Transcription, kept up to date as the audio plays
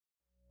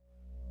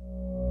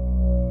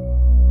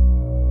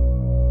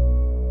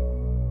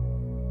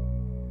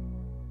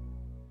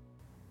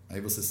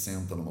Aí você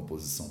senta numa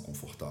posição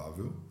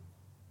confortável,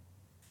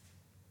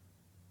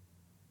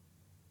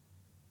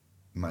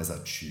 mais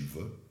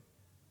ativa,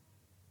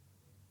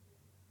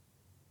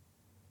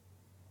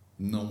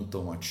 não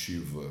tão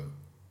ativa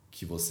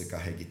que você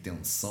carregue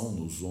tensão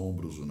nos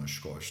ombros ou nas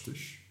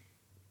costas,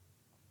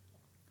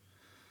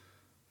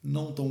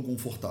 não tão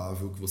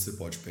confortável que você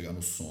pode pegar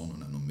no sono,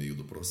 né, no meio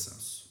do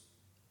processo.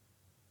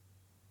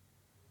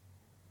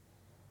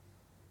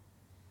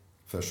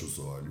 Fecha os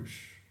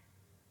olhos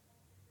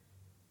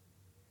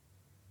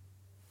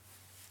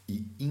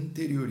e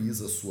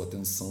interioriza a sua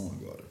atenção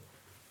agora.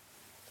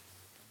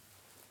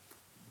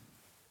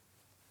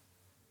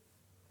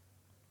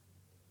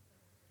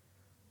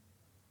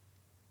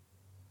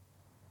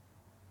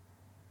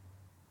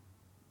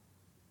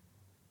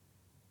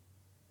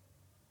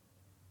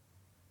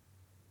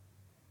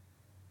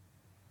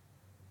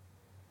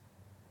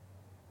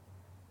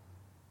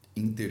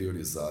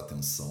 Interiorizar a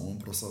atenção é um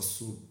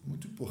processo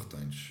muito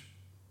importante.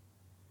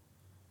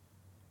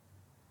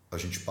 A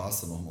gente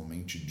passa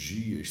normalmente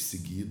dias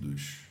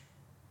seguidos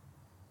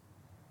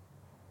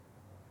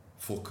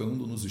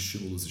focando nos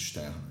estímulos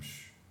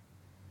externos.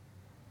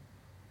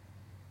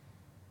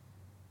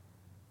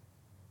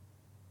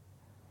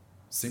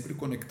 Sempre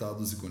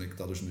conectados e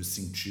conectados nos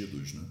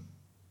sentidos, né?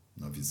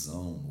 Na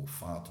visão, no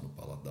olfato, no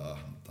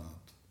paladar, no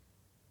tato.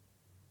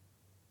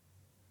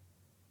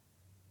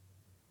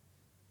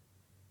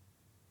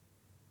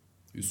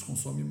 Isso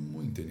consome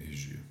muita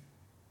energia.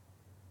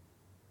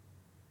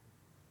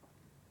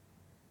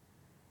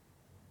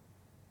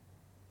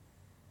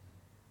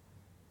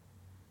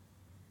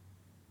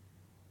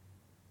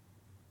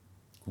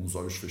 Com os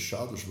olhos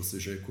fechados, você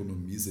já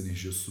economiza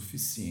energia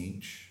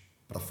suficiente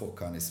para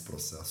focar nesse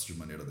processo de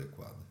maneira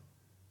adequada.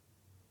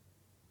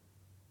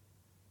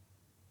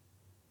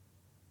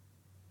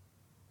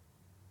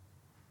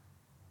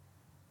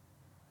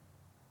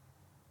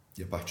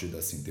 E a partir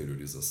dessa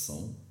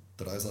interiorização,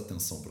 traz a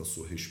atenção para a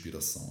sua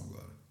respiração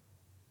agora.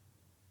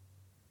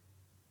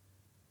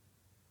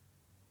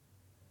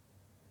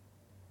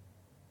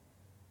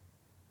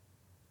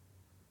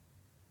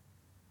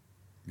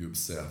 E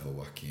observa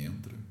o ar que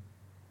entra.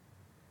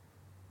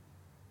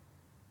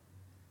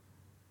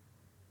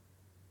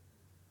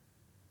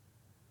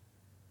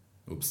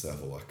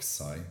 Observa o ar que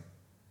sai.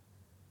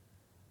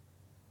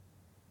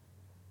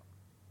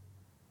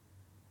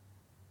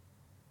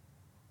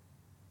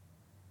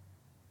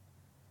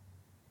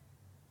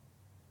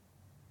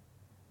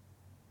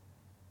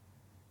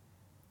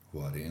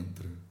 O ar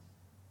entra.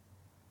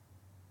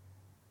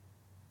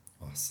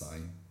 O ar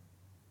sai.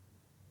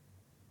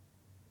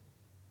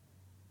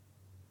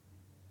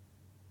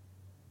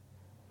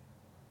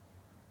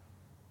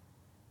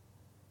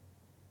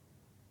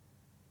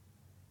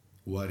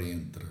 O ar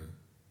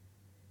entra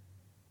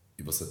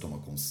e você toma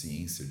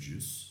consciência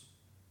disso.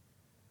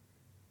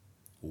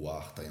 O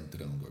ar está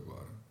entrando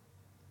agora.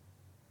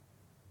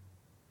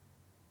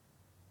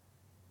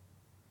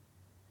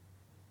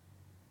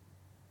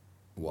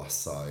 O ar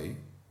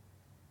sai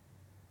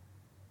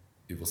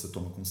e você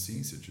toma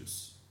consciência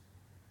disso.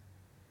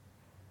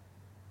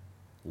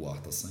 O ar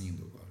está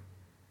saindo agora.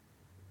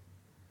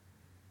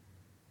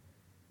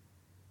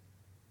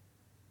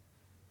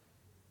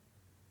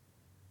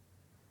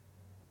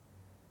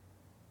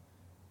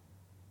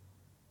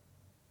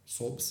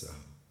 Só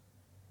observa.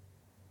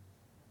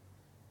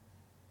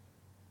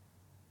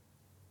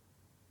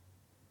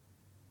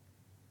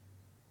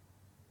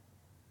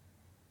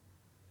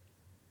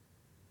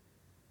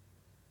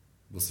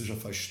 Você já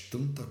faz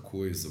tanta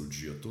coisa o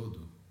dia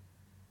todo,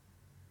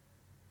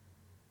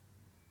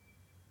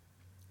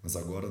 mas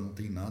agora não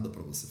tem nada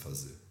para você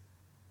fazer.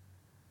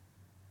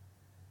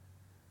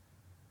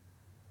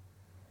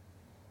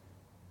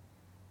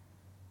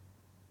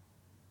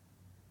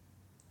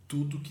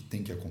 Tudo que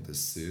tem que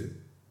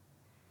acontecer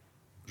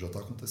já está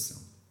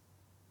acontecendo.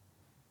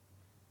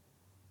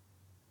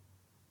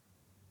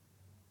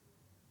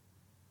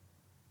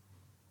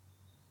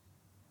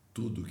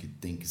 Tudo que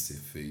tem que ser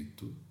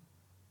feito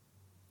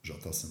já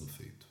está sendo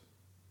feito.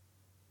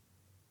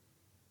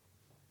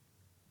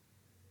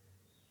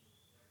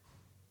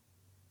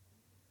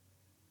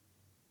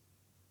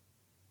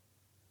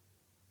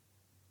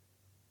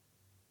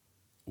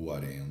 O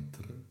ar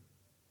entra,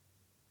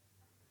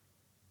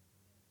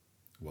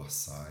 o ar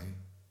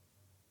sai.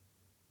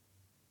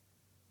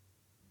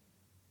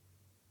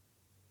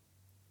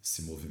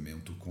 Esse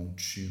movimento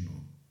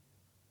contínuo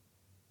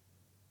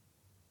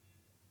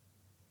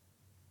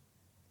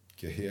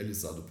que é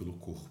realizado pelo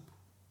corpo.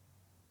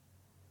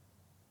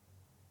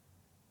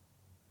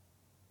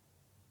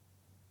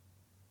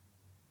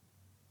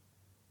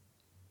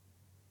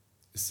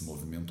 Esse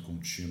movimento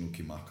contínuo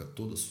que marca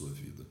toda a sua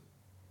vida.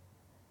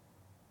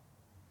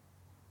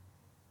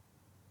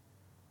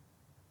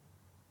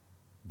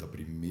 Da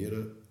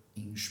primeira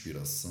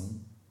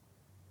inspiração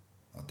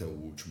até o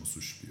último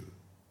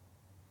suspiro.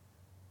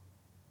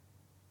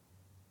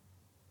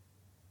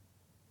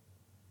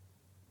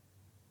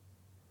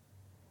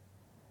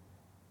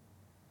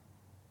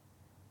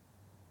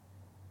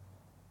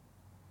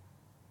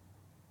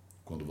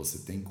 Quando você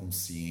tem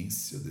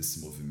consciência desse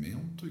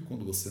movimento e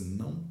quando você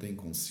não tem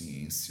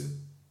consciência,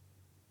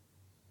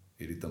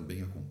 ele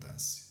também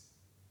acontece.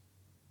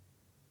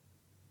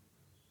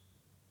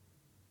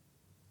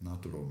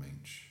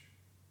 Naturalmente.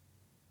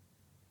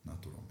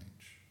 Naturalmente.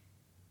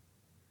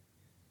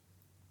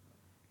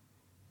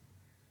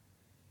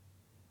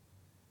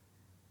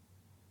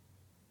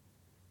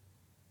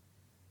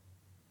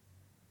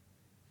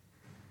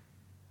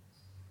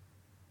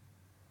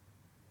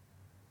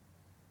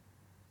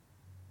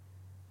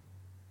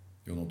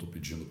 Eu não estou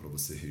pedindo para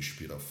você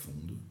respirar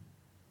fundo.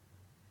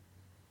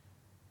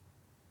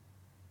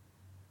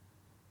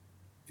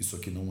 Isso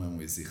aqui não é um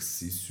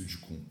exercício de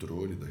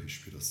controle da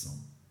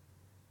respiração.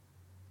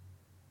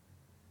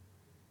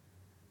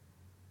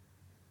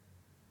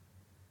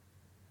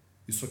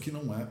 Isso aqui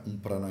não é um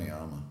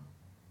pranayama.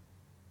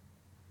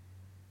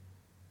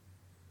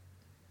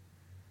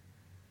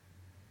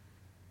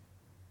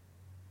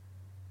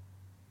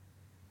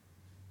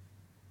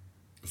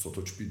 Eu só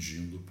estou te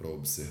pedindo para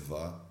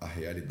observar a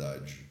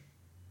realidade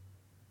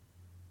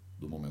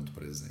do momento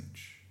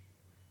presente,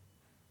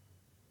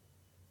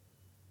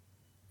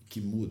 que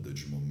muda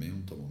de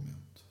momento a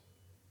momento.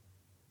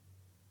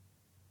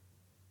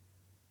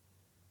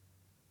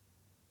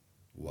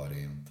 O ar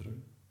entra,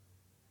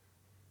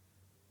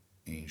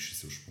 enche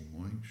seus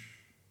pulmões,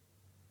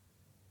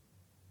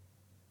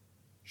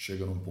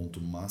 chega num ponto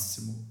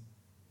máximo,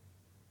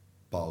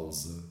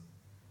 pausa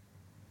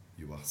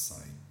e o ar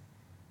sai,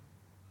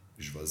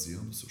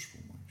 esvaziando seus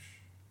pulmões.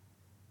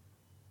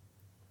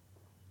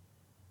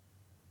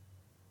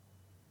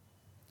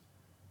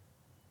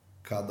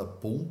 Cada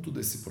ponto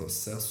desse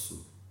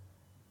processo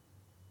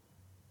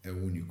é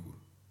único.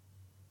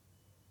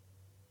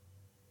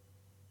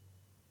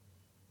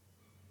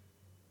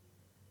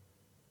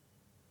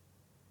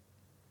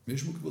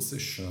 Mesmo que você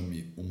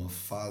chame uma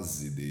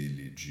fase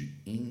dele de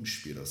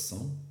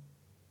inspiração,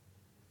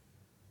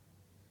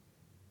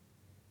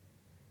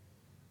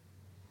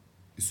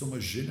 isso é uma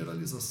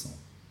generalização.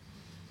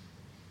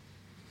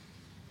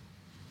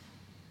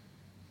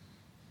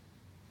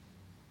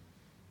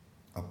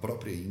 A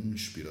própria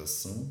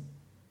inspiração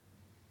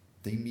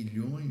tem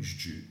milhões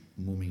de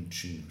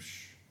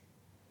momentinhos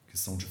que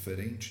são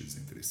diferentes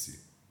entre si.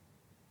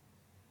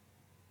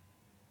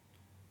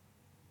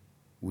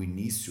 O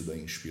início da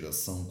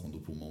inspiração, quando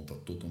o pulmão está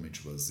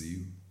totalmente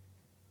vazio.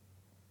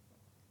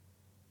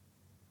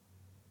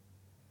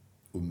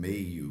 O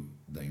meio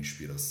da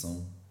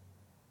inspiração.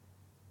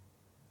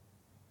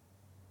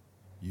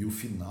 E o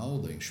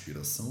final da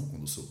inspiração,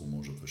 quando o seu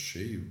pulmão já está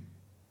cheio,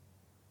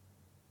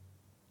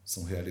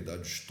 são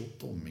realidades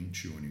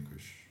totalmente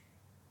únicas.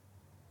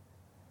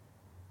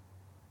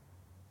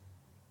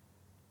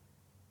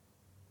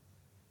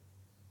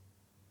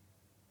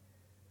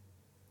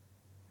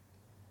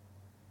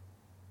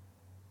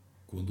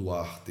 Quando o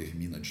ar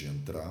termina de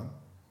entrar,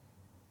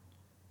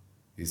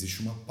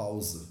 existe uma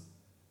pausa,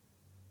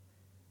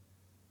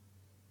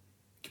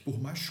 que por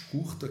mais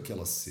curta que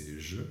ela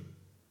seja,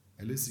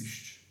 ela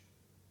existe.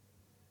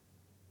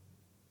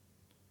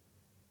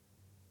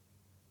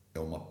 É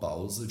uma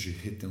pausa de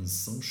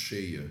retenção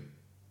cheia,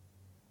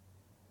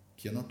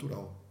 que é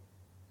natural.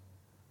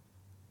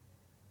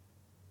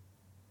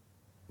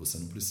 Você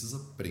não precisa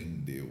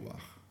prender o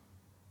ar.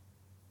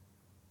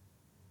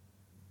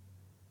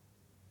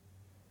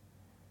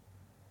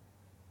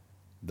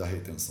 Da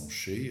retenção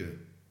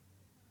cheia,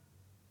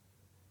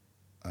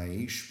 a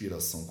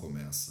expiração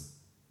começa.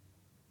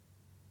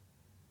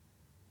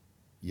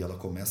 E ela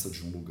começa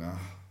de um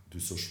lugar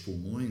dos seus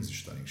pulmões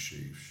estarem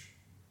cheios.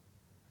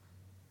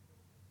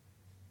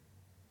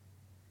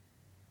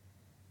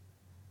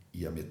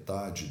 E a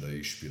metade da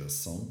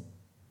expiração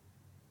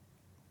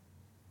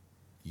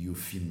e o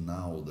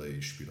final da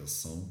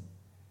expiração,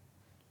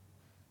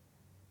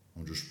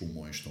 onde os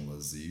pulmões estão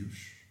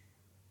vazios,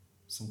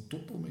 são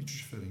totalmente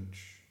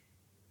diferentes.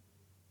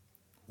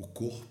 O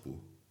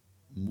corpo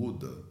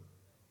muda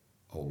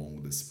ao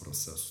longo desse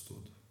processo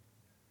todo.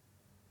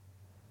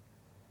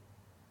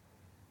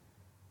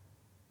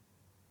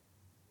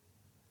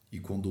 E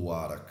quando o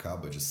ar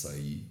acaba de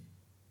sair,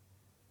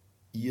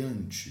 e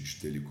antes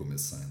dele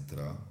começar a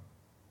entrar,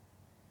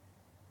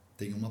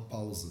 tem uma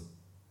pausa,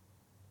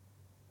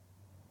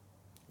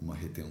 uma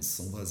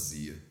retenção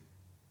vazia.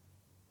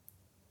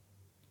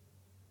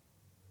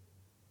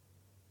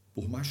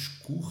 Por mais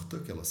curta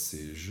que ela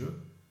seja,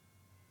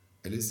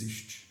 ela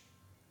existe.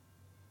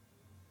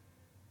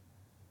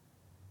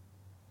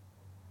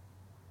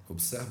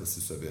 Observa se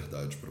isso é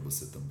verdade para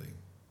você também.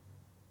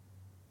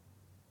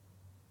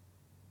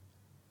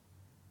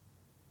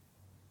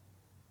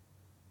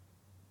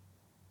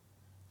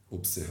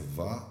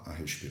 Observar a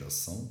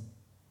respiração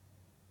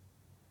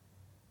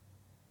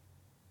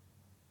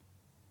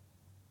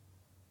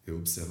é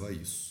observar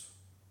isso.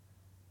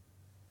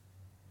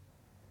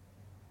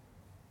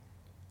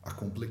 A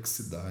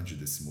complexidade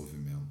desse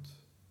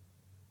movimento.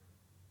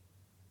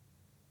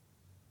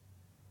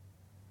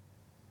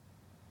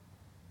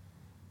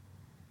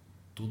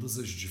 Todas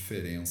as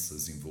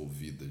diferenças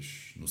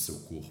envolvidas no seu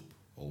corpo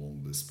ao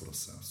longo desse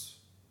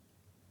processo.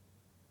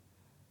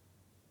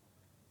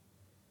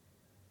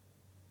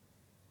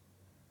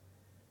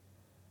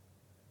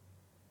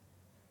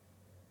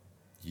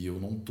 E eu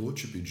não estou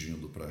te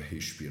pedindo para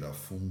respirar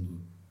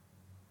fundo.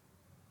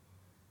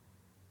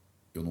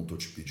 Eu não estou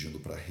te pedindo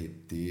para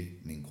reter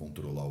nem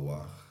controlar o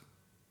ar.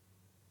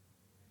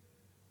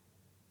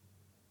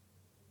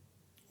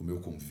 O meu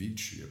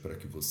convite é para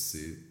que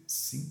você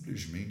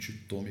simplesmente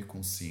tome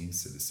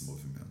consciência desse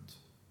movimento,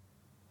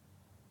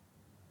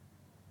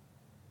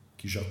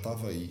 que já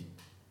estava aí,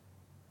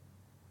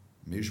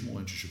 mesmo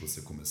antes de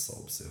você começar a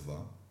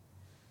observar,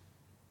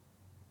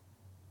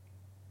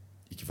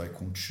 e que vai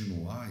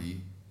continuar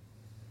aí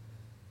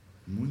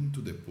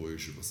muito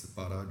depois de você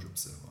parar de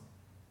observar.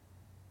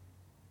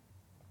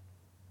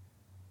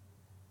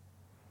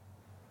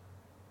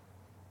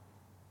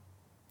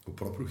 O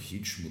próprio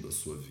ritmo da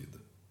sua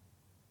vida.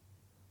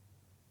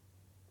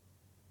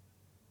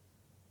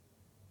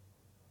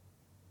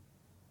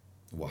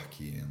 O ar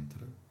que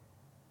entra,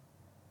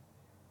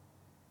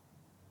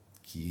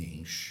 que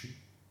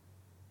enche,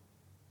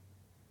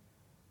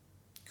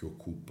 que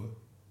ocupa,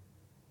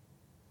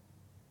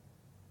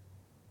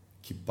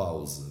 que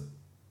pausa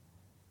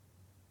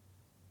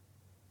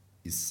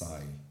e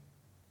sai,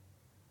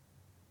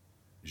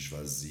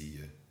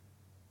 esvazia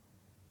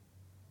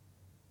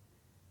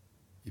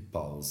e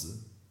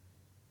pausa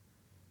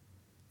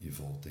e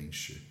volta a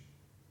encher.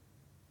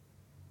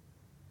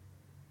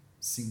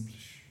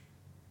 Simples.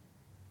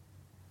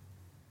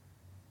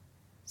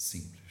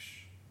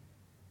 Simples.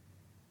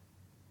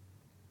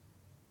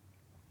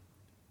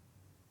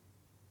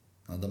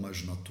 Nada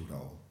mais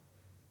natural.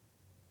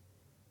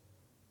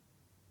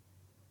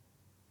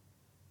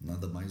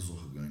 Nada mais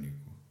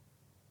orgânico.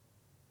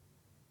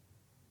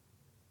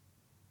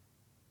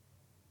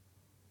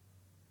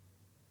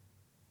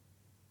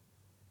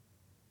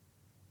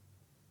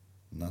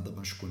 Nada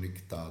mais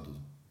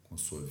conectado com a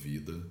sua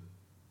vida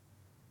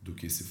do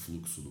que esse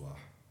fluxo do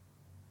ar.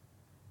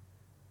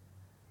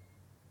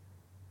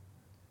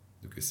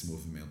 Do que esse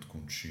movimento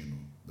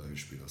contínuo da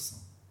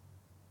respiração.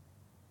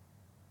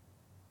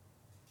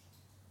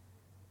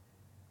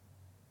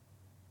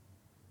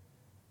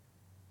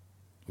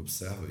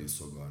 Observa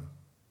isso agora.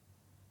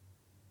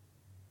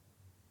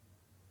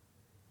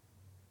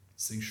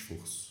 Sem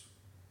esforço.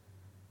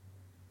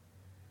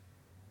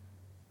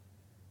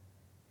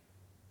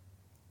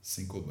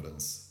 Sem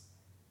cobrança.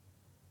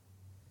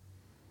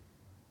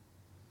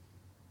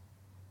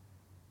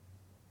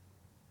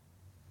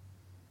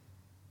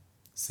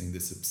 Sem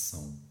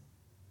decepção,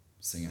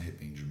 sem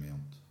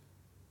arrependimento.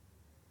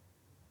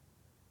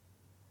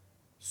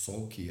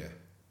 Só o que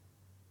é.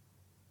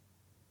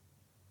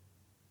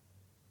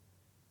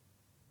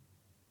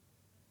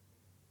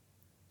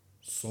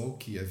 Só o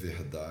que é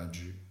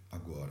verdade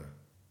agora.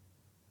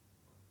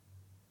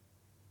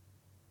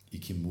 E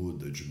que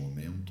muda de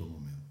momento a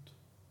momento.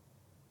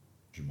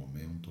 De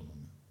momento a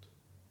momento.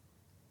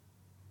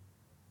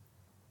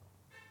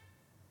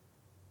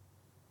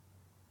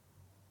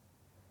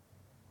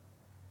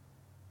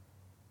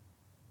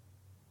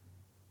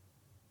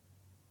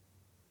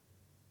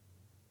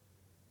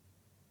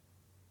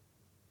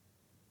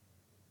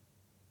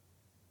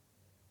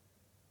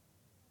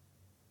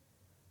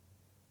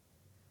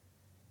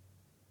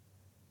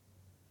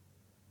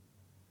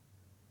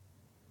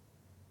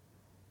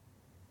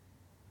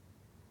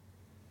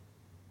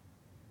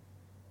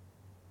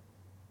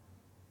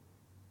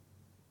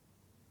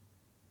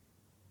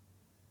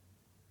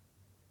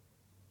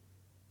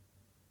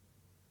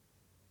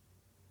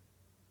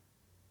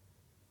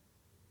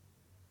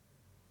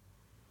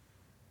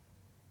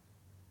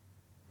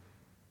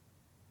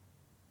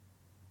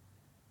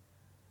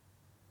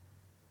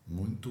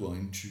 Muito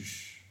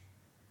antes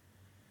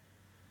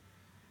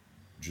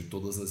de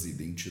todas as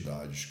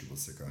identidades que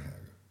você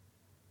carrega.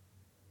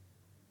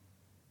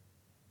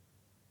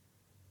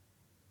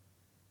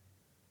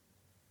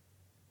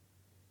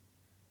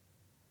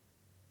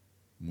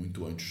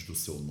 Muito antes do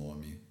seu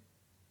nome.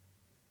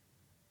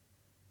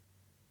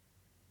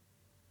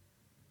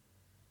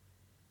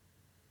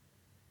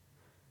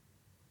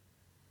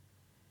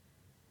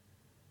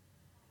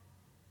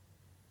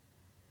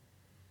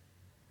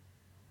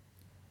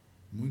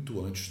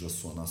 Muito antes da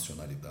sua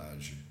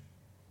nacionalidade,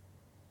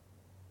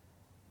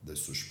 das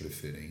suas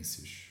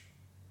preferências,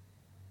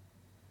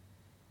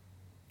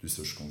 dos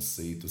seus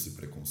conceitos e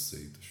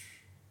preconceitos.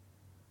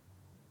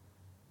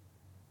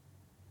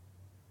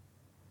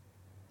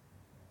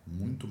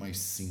 Muito mais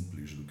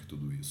simples do que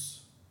tudo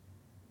isso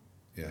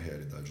é a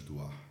realidade do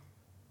ar.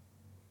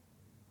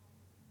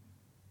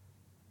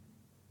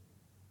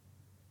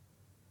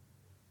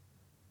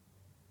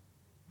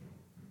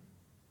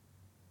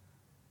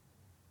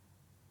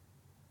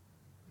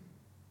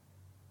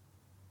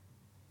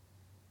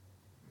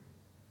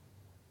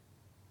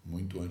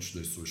 Muito antes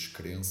das suas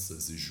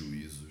crenças e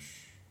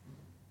juízos,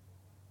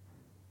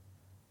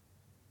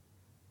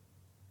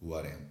 o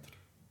ar entra.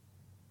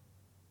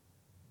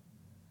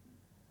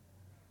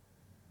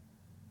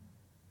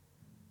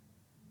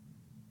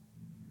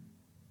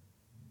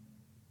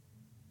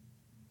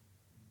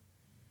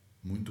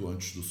 Muito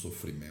antes do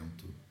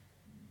sofrimento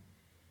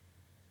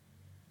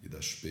e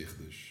das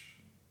perdas,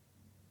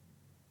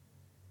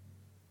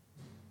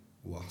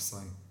 o ar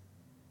sai.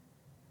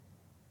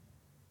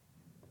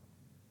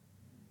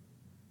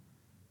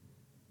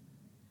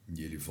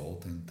 E ele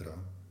volta a entrar.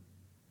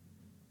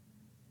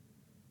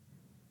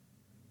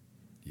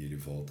 E ele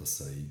volta a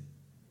sair.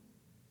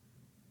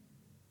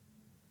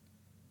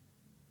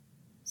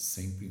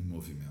 Sempre em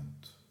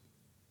movimento.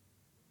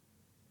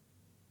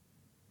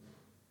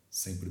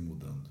 Sempre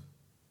mudando.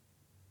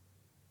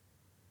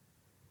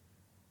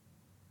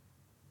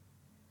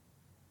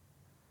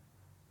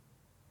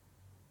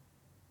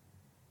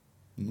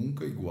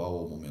 Nunca igual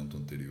ao momento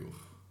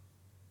anterior.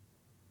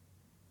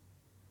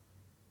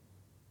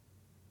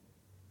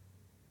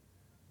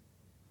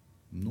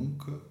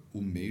 Nunca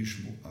o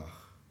mesmo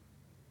ar.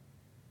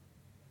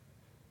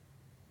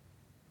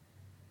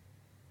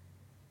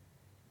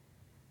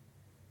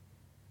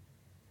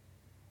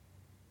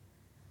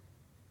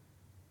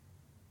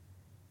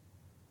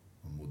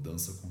 Uma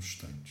mudança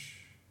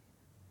constante.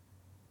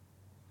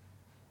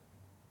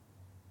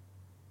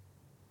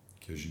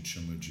 Que a gente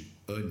chama de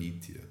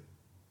anitya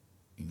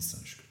em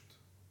sânscrito.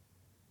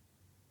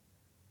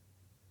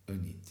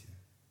 Anitya.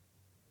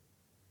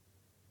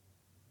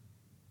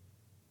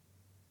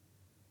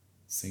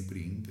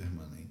 Sempre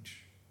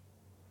impermanente.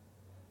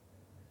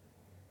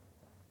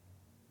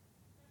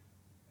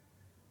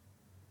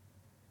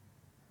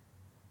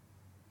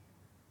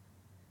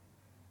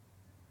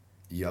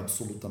 E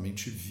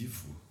absolutamente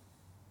vivo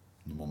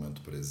no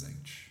momento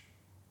presente.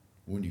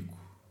 Único.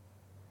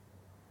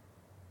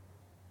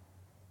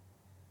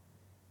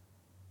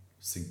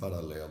 Sem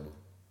paralelo,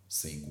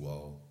 sem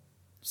igual,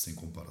 sem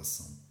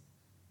comparação.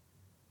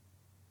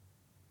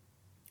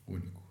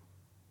 Único.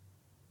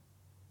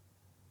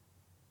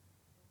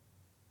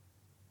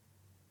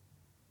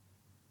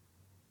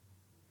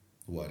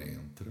 O ar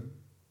entra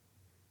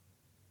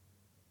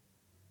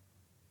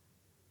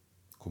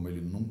como ele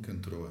nunca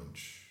entrou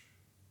antes.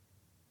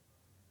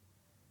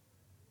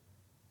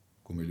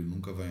 Como ele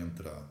nunca vai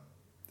entrar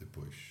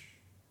depois.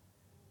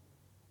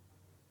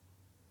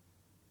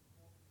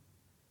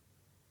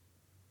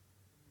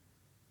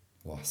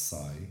 O ar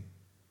sai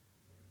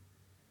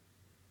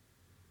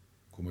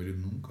como ele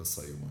nunca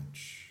saiu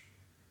antes.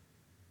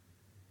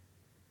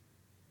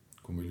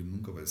 Como ele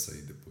nunca vai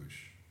sair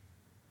depois.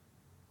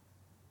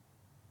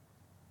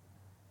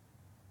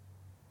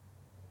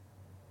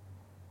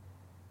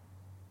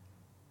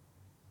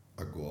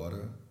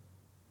 Agora,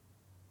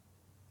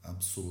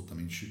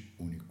 absolutamente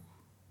único.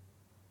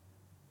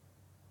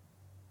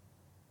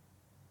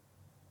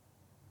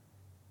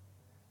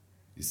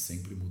 E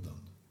sempre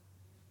mudando.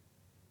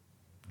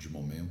 De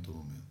momento a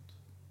momento.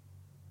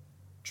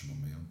 De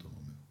momento a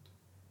momento.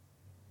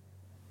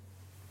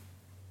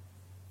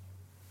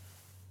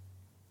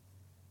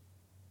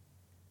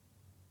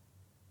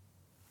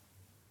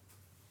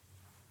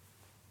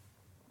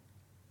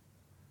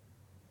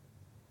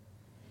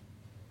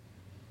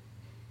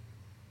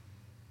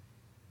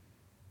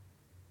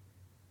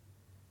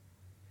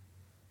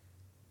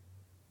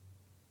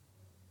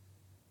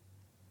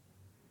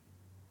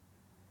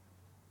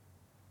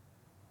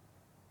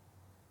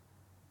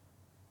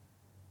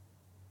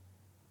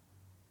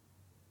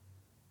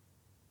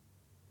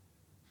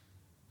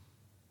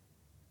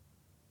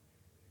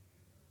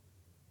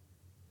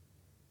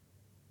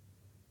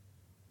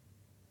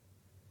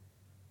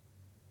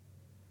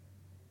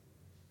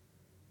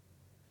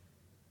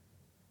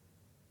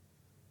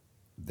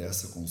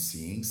 Dessa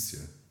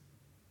consciência,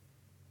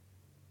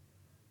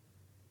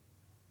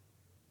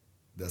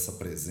 dessa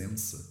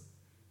presença,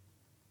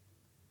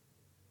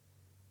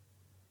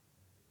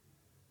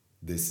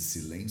 desse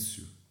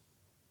silêncio,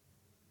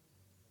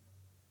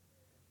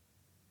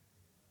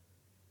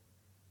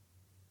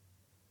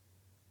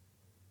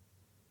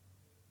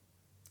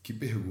 que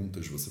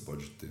perguntas você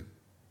pode ter?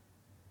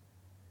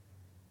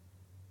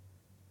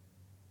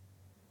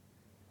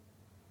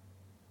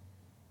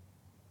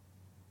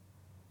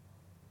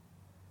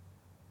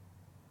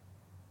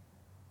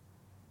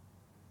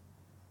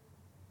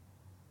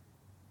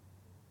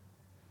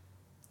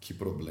 Que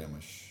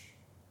problemas?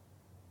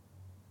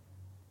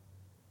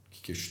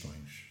 Que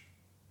questões?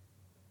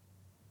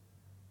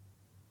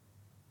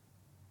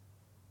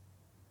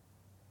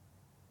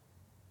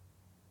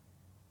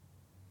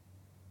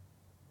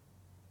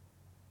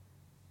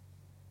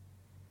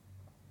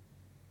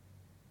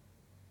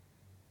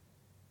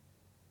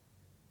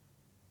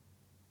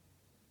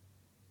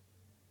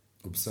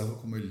 Observa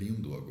como é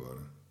lindo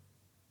agora.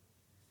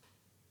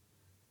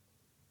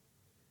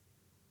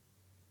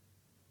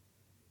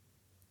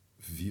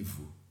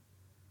 Vivo.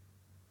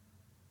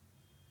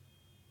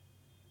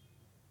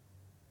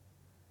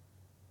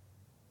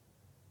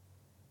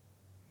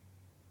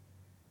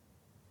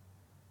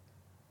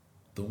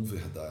 Tão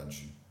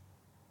verdade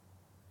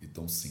e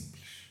tão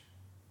simples.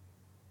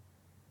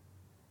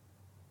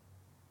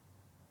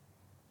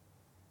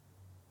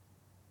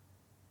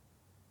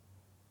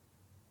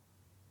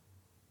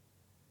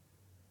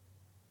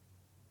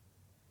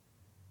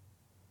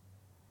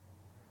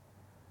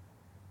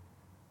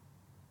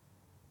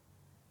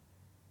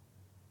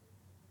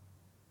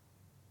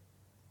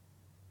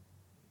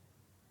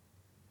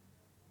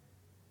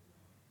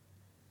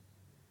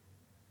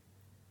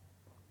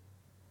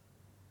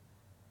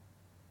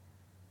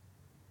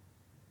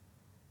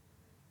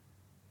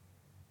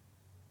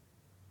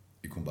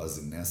 com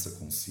base nessa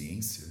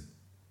consciência,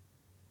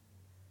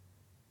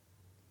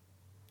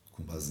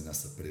 com base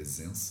nessa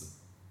presença,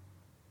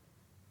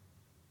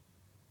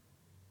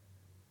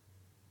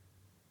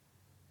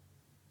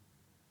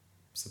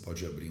 você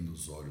pode ir abrindo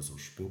os olhos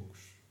aos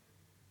poucos.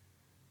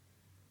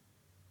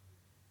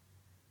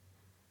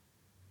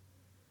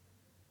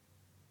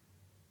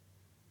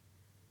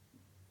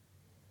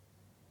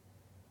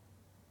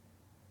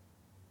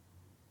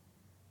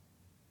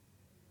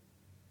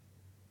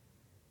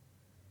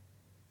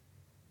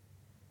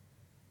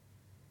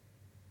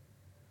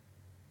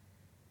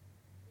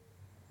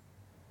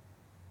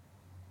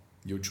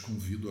 E eu te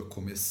convido a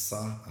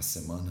começar a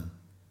semana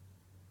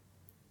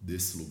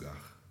desse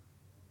lugar.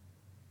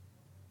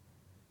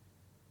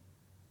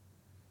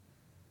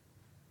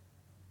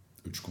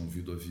 Eu te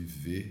convido a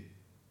viver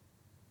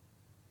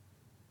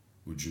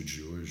o dia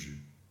de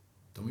hoje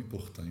tão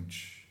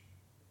importante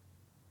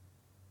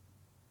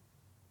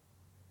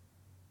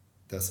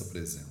dessa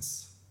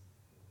presença.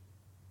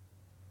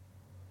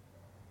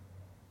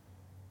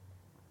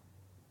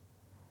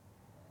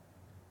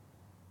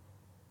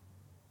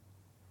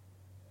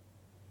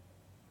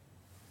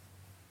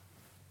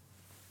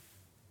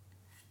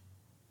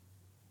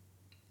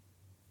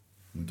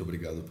 Muito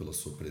obrigado pela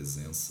sua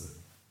presença.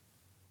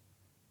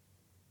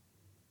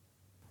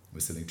 Um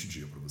excelente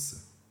dia para você.